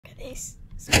this.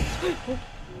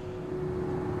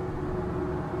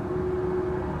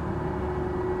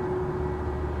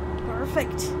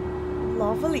 Perfect.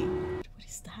 Lovely. What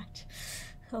is that?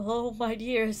 Hello, my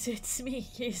dears. It's me,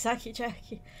 Kisaki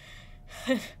Jackie.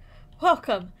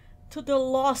 Welcome to the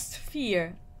Lost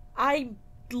Fear. I'm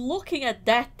looking at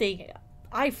that thing.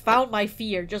 I found my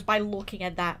fear just by looking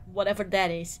at that, whatever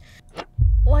that is.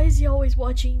 Why is he always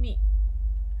watching me?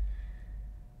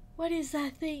 What is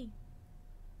that thing?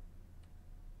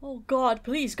 Oh God,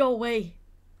 please go away.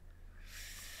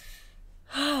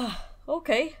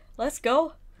 Okay, let's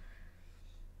go.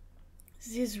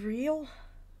 Is this real?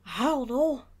 I don't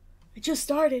know. I just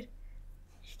started.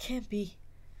 It can't be.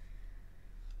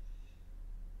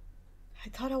 I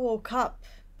thought I woke up,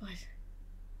 but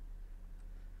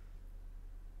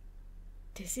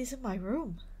this isn't my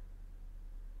room.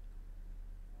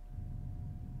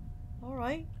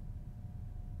 Alright.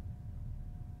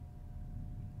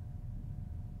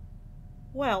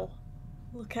 Well,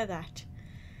 look at that.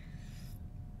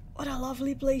 What a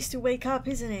lovely place to wake up,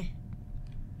 isn't it?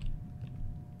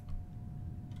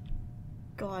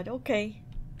 God, okay.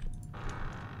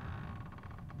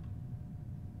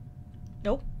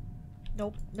 Nope.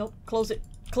 Nope, nope. Close it.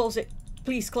 Close it.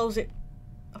 Please close it.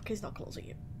 Okay, it's not closing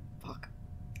it. Fuck.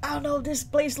 I don't know, this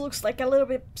place looks like a little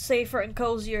bit safer and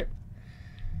cozier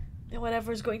than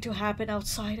whatever's going to happen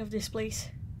outside of this place.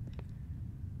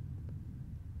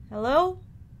 Hello?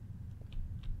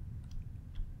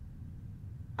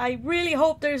 I really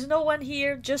hope there's no one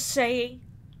here, just saying.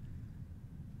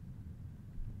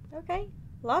 Okay.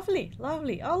 Lovely,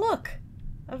 lovely. Oh look!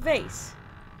 A vase.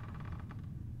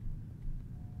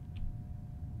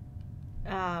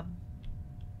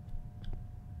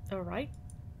 Alright.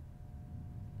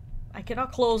 I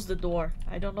cannot close the door.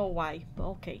 I don't know why, but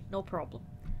okay, no problem.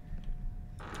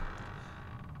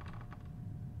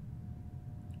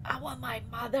 I want my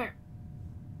mother.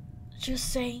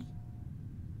 Just saying.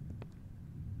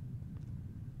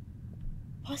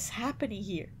 What's happening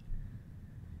here?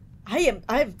 I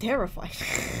am terrified.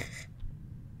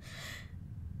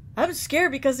 I'm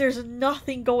scared because there's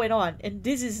nothing going on, and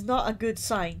this is not a good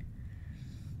sign.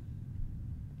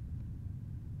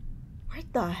 Where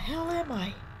the hell am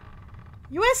I?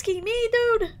 You asking me,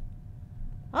 dude?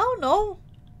 I don't know.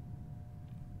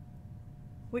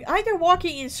 We're either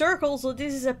walking in circles or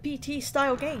this is a PT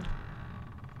style game.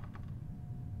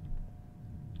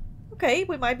 Okay,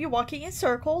 we might be walking in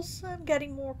circles. I'm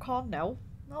getting more calm now.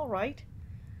 Alright.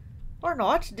 Or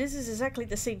not. This is exactly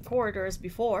the same corridor as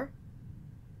before.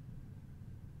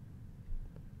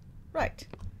 Right.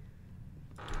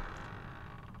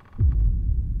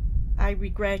 I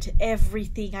regret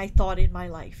everything I thought in my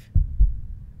life.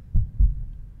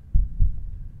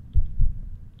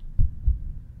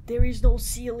 There is no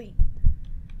ceiling.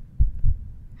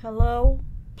 Hello?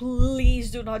 Please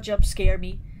do not jump scare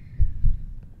me.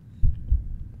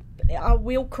 I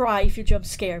will cry if you jump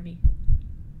scare me.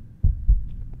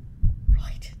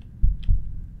 Right.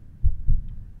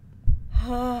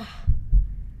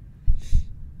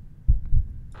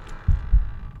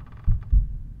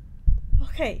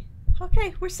 Okay.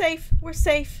 Okay, we're safe. We're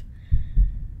safe.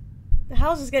 The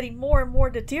house is getting more and more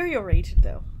deteriorated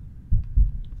though.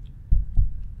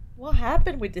 What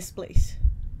happened with this place?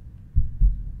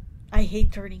 I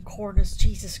hate turning corners,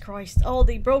 Jesus Christ. Oh,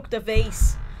 they broke the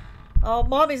vase. Oh,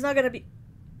 Mom is not gonna be...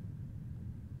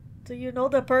 Do you know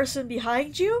the person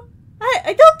behind you?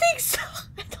 I don't think so.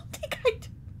 I don't think I do.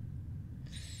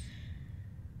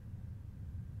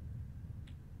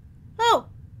 Oh.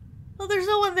 Oh, there's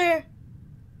no one there.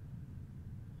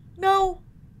 No.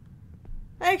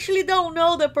 I actually don't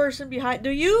know the person behind... Do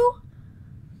you?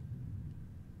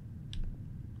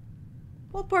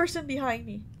 What person behind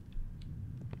me?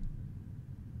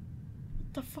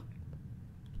 What the fuck?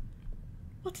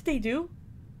 What did they do?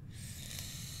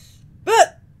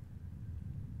 But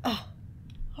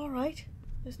alright.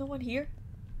 There's no one here.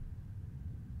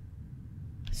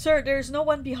 Sir, there's no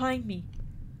one behind me.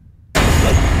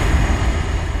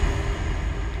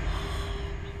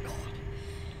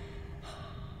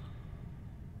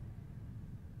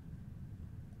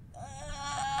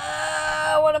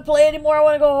 I don't want to play anymore. I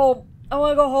want to go home. I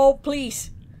want to go home, please.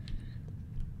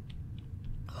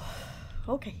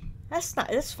 Okay. That's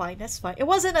fine, that's fine. It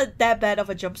wasn't that bad of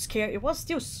a jump scare. It was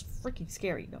still freaking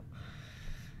scary, though.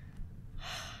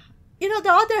 You know, the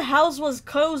other house was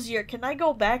cozier. Can I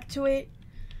go back to it?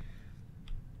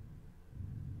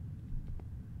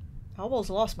 I almost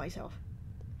lost myself.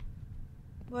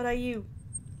 What are you?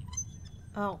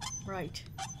 Oh, right.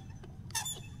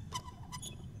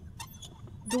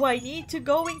 Do I need to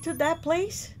go into that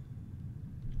place?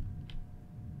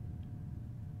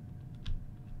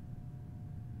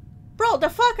 No, the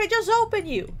fuck? I just opened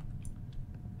you.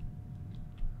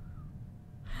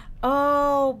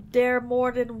 Oh, there are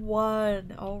more than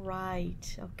one.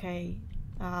 Alright. Okay.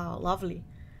 Ah, lovely.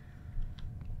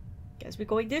 Guess we're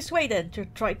going this way then to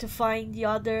try to find the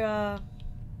other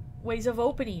ways of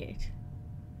opening it.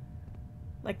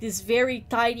 Like this very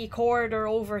tiny corridor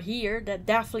over here that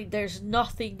definitely there's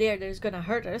nothing there that's gonna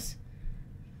hurt us.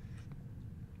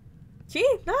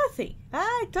 Gee, nothing.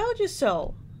 I told you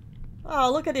so.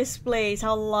 Oh, look at this place.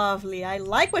 How lovely. I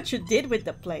like what you did with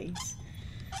the place.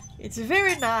 It's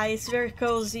very nice, very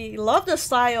cozy. Love the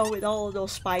style with all of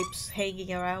those pipes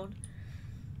hanging around.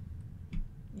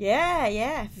 Yeah,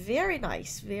 yeah. Very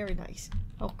nice. Very nice.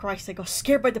 Oh, Christ. I got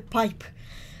scared by the pipe.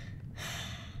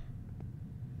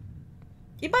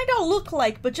 It might not look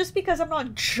like, but just because I'm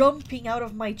not jumping out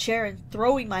of my chair and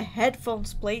throwing my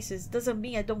headphones places doesn't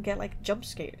mean I don't get like jump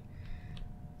scared.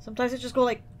 Sometimes I just go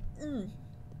like,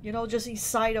 you know, just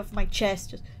inside of my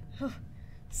chest. Just,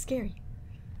 scary.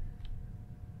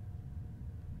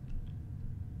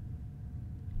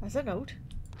 As a note,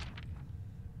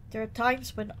 there are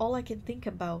times when all I can think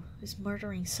about is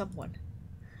murdering someone.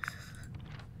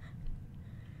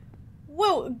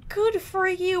 Well, good for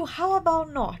you. How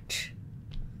about not?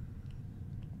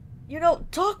 You know,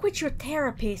 talk with your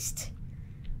therapist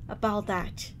about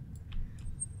that.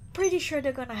 Pretty sure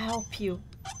they're gonna help you.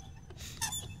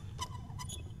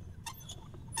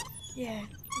 Yeah,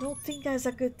 don't think that's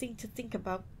a good thing to think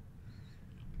about.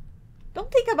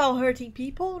 Don't think about hurting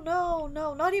people. No,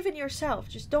 no, not even yourself.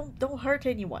 Just don't hurt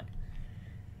anyone.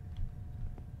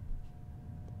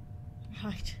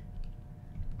 Right.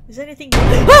 Is anything...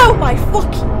 Oh my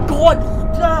fucking god!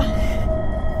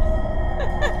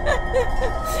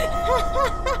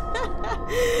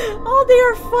 Oh, they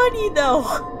are funny though.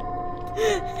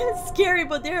 It's scary,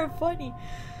 but they are funny.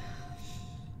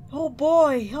 Oh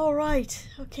boy, alright.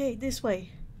 Okay, this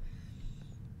way.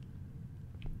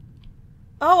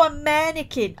 Oh, a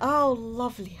mannequin. Oh,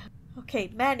 lovely. Okay,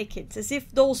 mannequins. As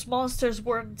if those monsters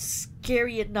weren't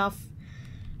scary enough.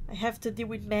 I have to deal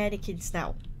with mannequins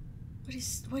now. What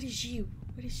is you?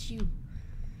 What is you?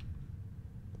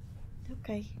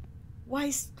 Okay. Why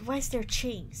is there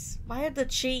chains? Why are the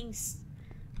chains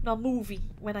not moving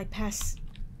when I pass?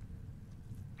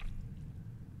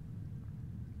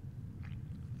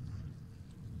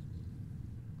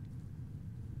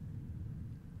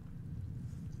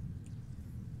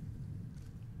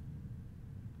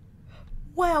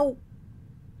 Well,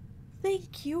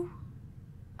 thank you.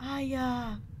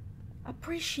 I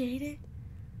appreciate it.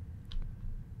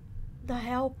 The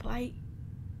help. I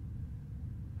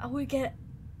will get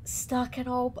stuck and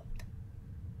all, but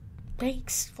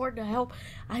thanks for the help.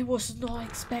 I was not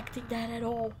expecting that at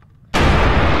all.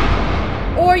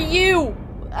 Or you.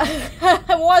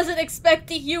 I wasn't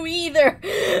expecting you either.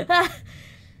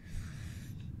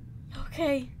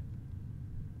 Okay.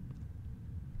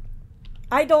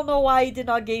 I don't know why it did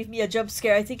not give me a jump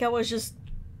scare. I think I was just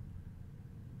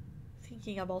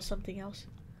thinking about something else.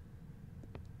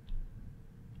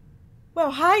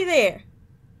 Well, hi there.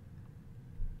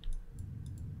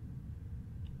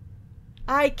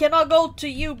 I cannot go to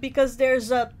you because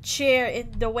there's a chair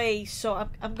in the way, so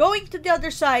I'm going to the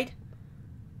other side.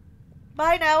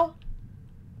 Bye now.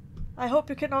 I hope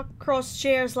you cannot cross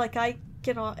chairs like I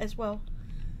cannot as well.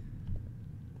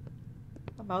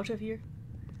 I'm out of here.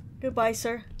 Goodbye,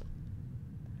 sir.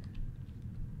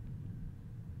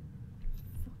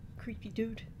 Creepy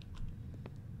dude.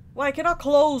 Well, I cannot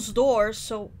close doors,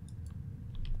 so...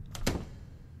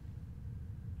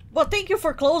 Well, thank you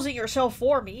for closing yourself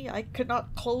for me. I could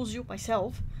not close you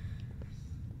myself.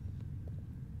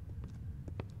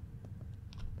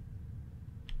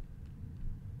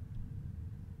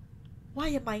 Why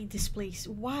am I in this place?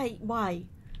 Why? Why?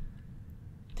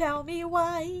 Tell me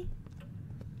why.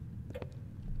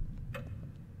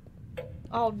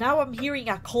 Oh, now I'm hearing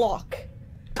a clock.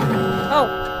 Oh.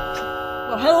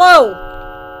 Well, hello.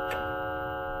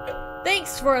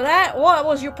 Thanks for that. What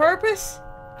was your purpose?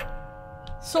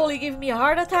 Solely give me a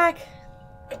heart attack?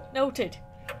 Noted.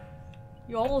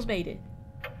 You almost made it.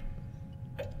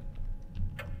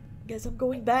 Guess I'm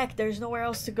going back. There's nowhere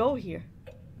else to go here.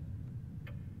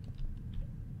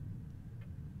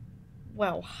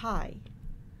 Well, hi.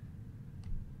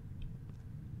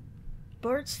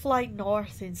 Birds fly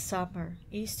north in summer,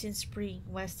 east in spring,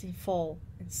 west in fall,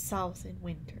 and south in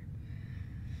winter.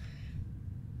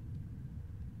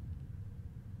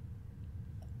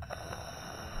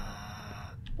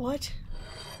 What?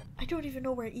 I don't even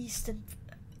know where east and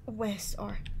west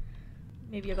are.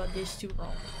 Maybe I got this too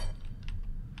wrong.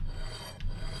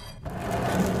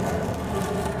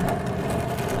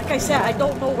 Like I said, I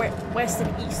don't know where west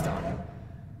and east are.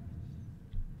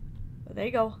 There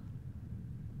you go.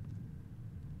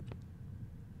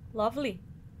 Lovely.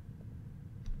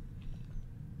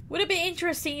 Would it be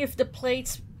interesting if the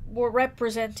plates were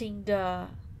representing the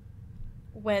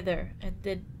weather and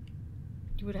then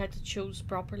you would have to choose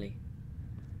properly?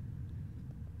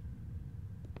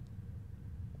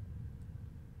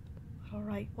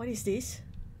 Alright, what is this?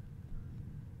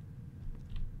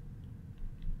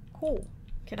 Cool.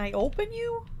 Can I open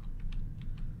you?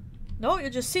 No, you're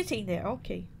just sitting there.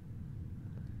 Okay.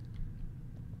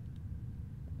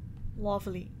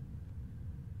 Lovely.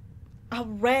 A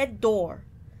red door.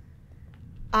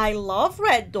 I love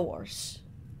red doors.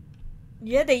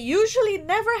 Yeah, they usually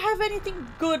never have anything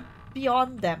good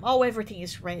beyond them. Oh, everything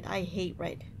is red. I hate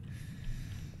red.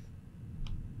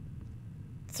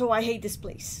 So I hate this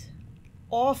place.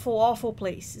 Awful, awful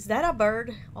place. Is that a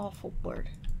bird? Awful bird.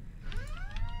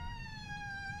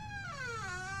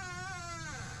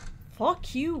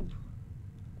 Fuck you.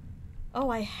 Oh,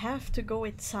 I have to go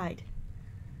inside.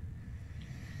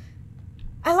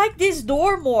 I like this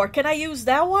door more. Can I use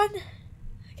that one?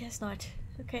 I guess not.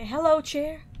 Okay, hello,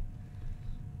 chair.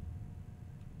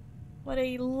 What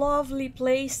a lovely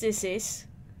place this is.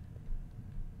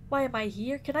 Why am I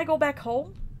here? Can I go back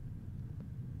home?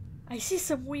 I see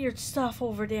some weird stuff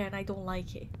over there and I don't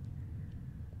like it.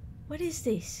 What is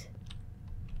this?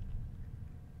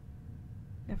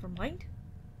 Never mind.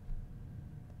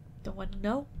 Don't want to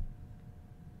know.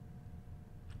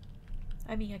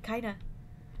 I mean, I kinda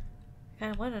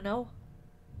want to know.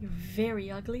 You're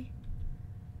very ugly.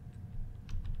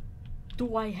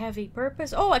 Do I have a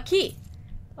purpose? Oh, a key!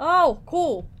 Oh,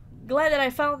 cool. Glad that I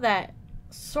found that.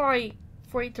 Sorry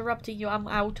for interrupting you. I'm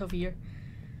out of here.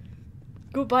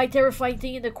 Goodbye, terrifying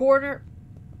thing in the corner.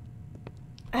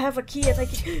 I have a key and I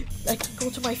can go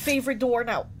to my favorite door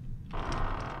now.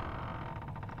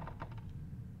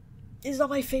 It's not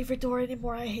my favorite door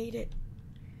anymore. I hate it.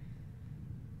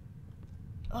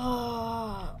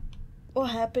 Ah,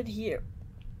 what happened here?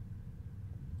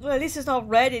 Well, at least it's not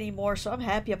red anymore, so I'm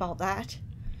happy about that.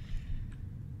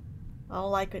 I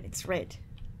don't like when it's red.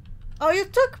 Oh, you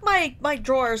took my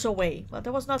drawers away. Well,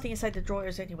 there was nothing inside the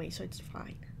drawers anyway, so it's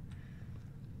fine.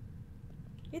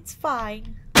 It's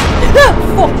fine.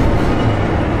 Fuck!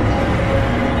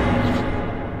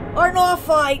 Or not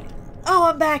fine. Oh,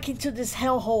 I'm back into this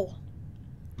hellhole.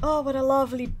 Oh, what a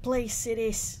lovely place it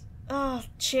is. Oh,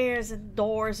 chairs and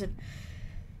doors and...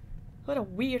 What a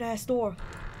weird ass door.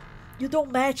 You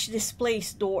don't match this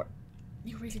place, door.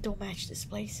 You really don't match this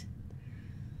place.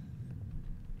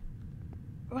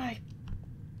 Right.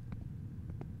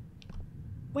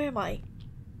 Where am I?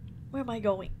 Where am I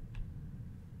going?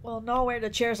 Well, nowhere.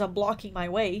 The chairs are blocking my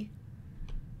way.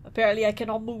 Apparently I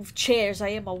cannot move chairs. I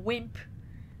am a wimp.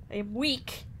 I am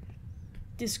weak.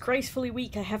 Disgracefully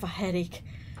weak. I have a headache.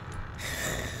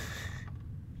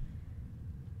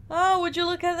 Oh, would you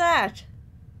look at that?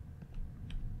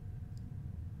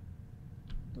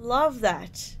 Love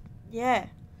that. Yeah.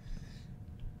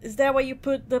 Is that where you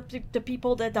put the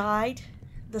people that died?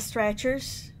 The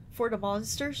stretchers? For the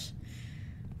monsters?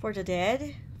 For the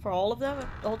dead? For all of them?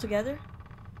 All together?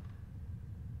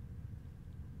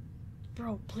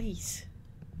 Bro, please.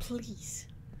 Please.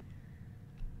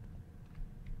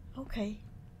 Okay.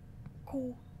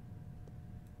 Cool.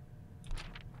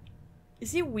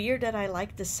 Is it weird that I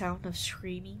like the sound of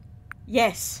screaming?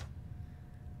 Yes.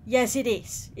 Yes, it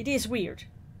is. It is weird.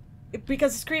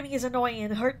 Because screaming is annoying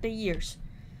and hurt the ears.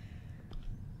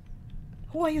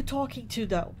 Who are you talking to,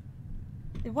 though?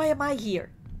 And why am I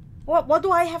here? What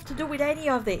do I have to do with any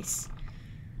of this?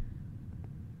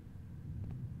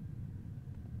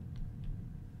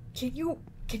 Can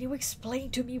you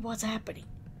explain to me what's happening?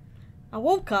 I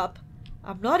woke up.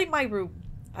 I'm not in my room.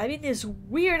 I'm in this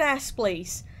weird ass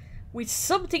place with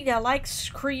something that likes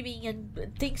screaming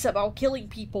and thinks about killing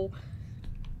people.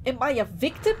 Am I a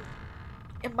victim?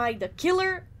 Am I the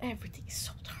killer? Everything's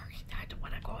so dark. I don't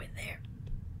want to go in there.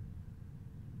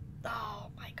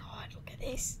 Oh my god, look at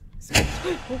this.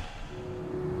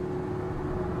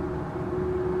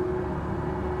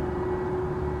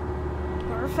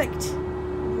 Perfect.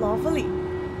 Lovely.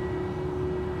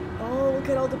 Oh, look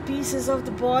at all the pieces of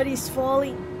the bodies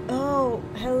falling. Oh,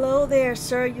 hello there,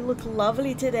 sir. You look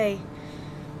lovely today.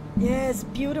 Yeah, as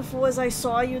beautiful as I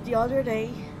saw you the other day.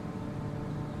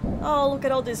 Oh, look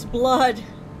at all this blood.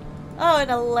 Oh, and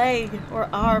a leg or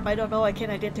arm. I don't know. I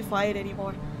can't identify it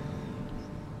anymore.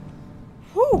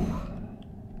 Whew.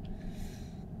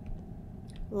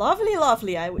 Lovely,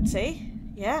 lovely, I would say.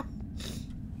 Yeah.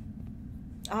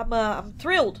 I'm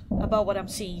thrilled about what I'm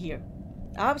seeing here.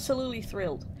 Absolutely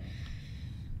thrilled.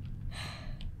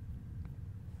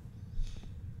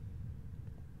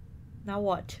 Now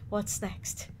what? What's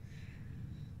next?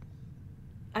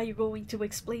 Are you going to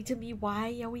explain to me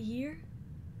why are we here?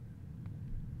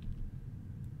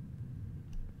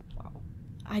 Well,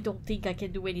 I don't think I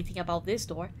can do anything about this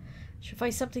door. Should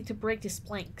find something to break these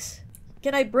planks.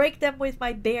 Can I break them with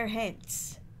my bare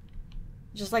hands?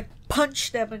 Just like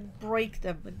punch them and break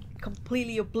them and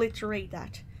completely obliterate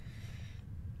that.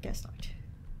 Guess not.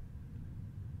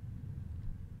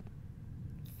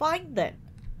 Fine then.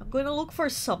 I'm going to look for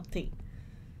something.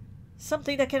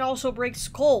 Something that can also break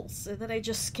skulls and then I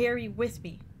just carry with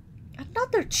me.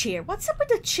 Another chair. What's up with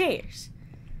the chairs?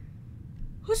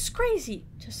 Who's crazy?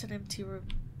 Just an empty room.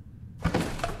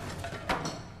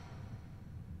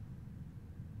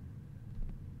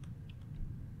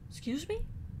 Excuse me?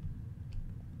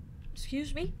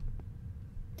 Excuse me?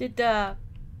 Did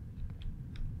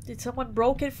someone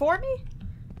broke it for me?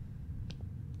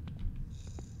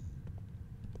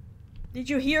 Did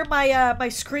you hear my my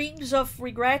screams of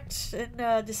regret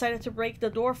and decided to break the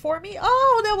door for me?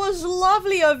 Oh, that was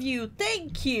lovely of you.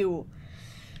 Thank you.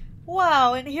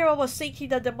 Wow, and here I was thinking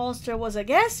that the monster was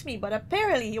against me, but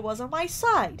apparently he was on my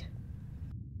side.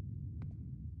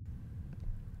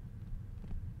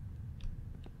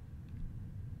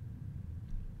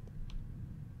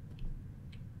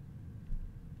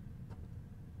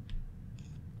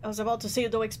 I was about to say you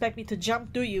don't expect me to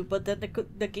jump, do you? But then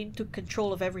the game took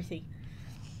control of everything.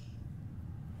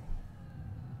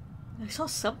 I saw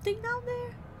something down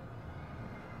there?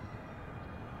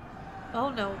 Oh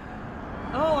no.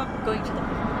 Oh, I'm going to the...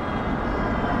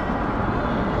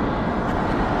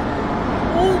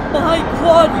 Oh my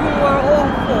god, you are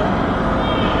awful!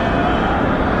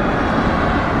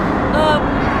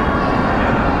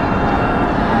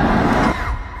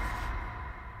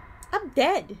 I'm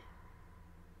dead.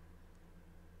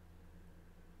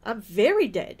 I'm very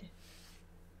dead.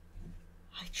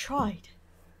 I tried.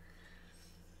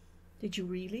 Did you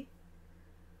really?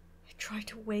 I tried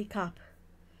to wake up.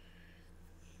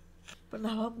 But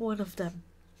now I'm one of them.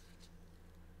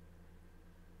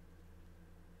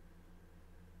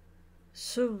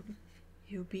 Soon,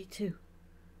 you'll be too.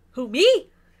 Who,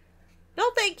 me? No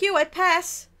thank you, I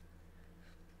pass.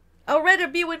 I'd rather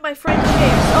be with my friend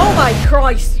James. Oh my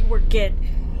Christ, you were good.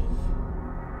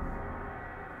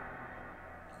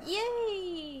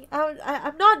 Yay!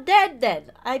 I'm not dead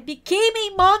then. I became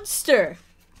a monster.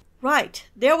 Right,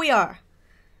 there we are.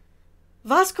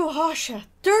 Vasco Rocha,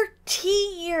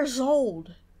 13 years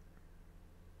old.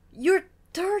 You're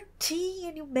 13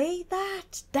 and you made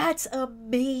that? That's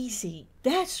amazing.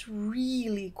 That's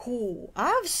really cool.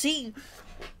 I've seen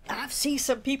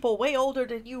some people way older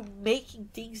than you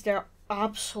making things that are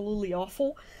absolutely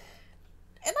awful.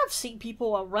 And I've seen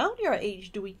people around your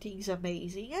age doing things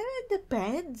amazing. And it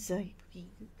depends. I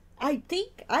mean, I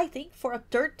think for a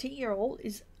 13-year-old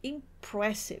is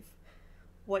impressive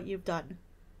what you've done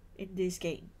in this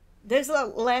game. There's a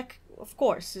lack, of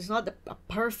course, it's not a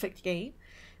perfect game.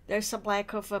 There's some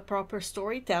lack of a proper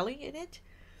storytelling in it.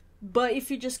 But if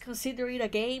you just consider it a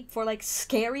game for like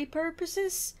scary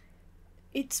purposes,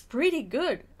 it's pretty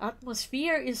good.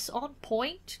 Atmosphere is on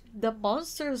point. The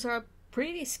monsters are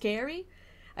pretty scary.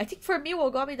 I think for me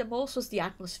what got me the most was the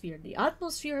atmosphere. The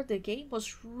atmosphere of the game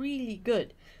was really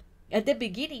good. At the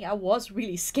beginning I was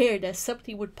really scared that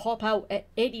something would pop out at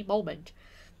any moment.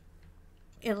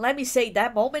 And let me say,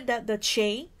 that moment that the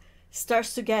chain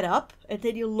starts to get up and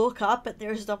then you look up and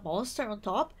there's the monster on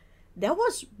top, that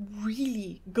was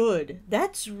really good.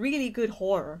 That's really good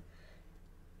horror.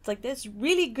 It's like, that's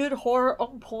really good horror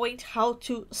on point, how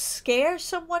to scare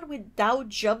someone without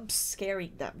jump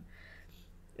scaring them.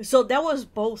 So that was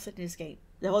both in this game.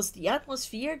 There was the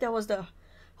atmosphere, there was the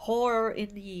horror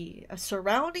in the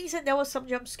surroundings, and there was some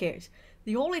jump scares.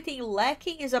 The only thing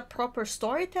lacking is a proper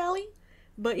storytelling.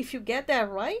 But if you get that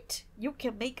right, you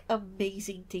can make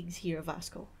amazing things here,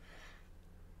 Vasco.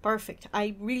 Perfect.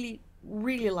 I really,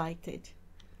 really liked it.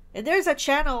 And there's a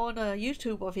channel on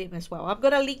YouTube of him as well. I'm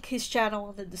gonna link his channel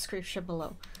in the description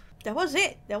below. That was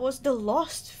it. That was The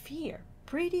Lost Sphear.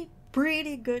 Pretty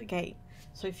good game.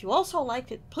 So if you also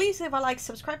liked it, please leave a like,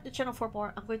 subscribe to the channel for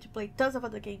more. I'm going to play tons of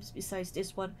other games besides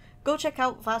this one. Go check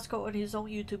out Vasco on his own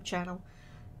YouTube channel.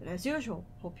 And as usual,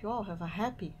 hope you all have a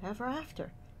happy ever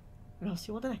after. And I'll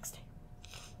see you on the next day.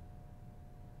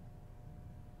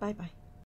 Bye bye.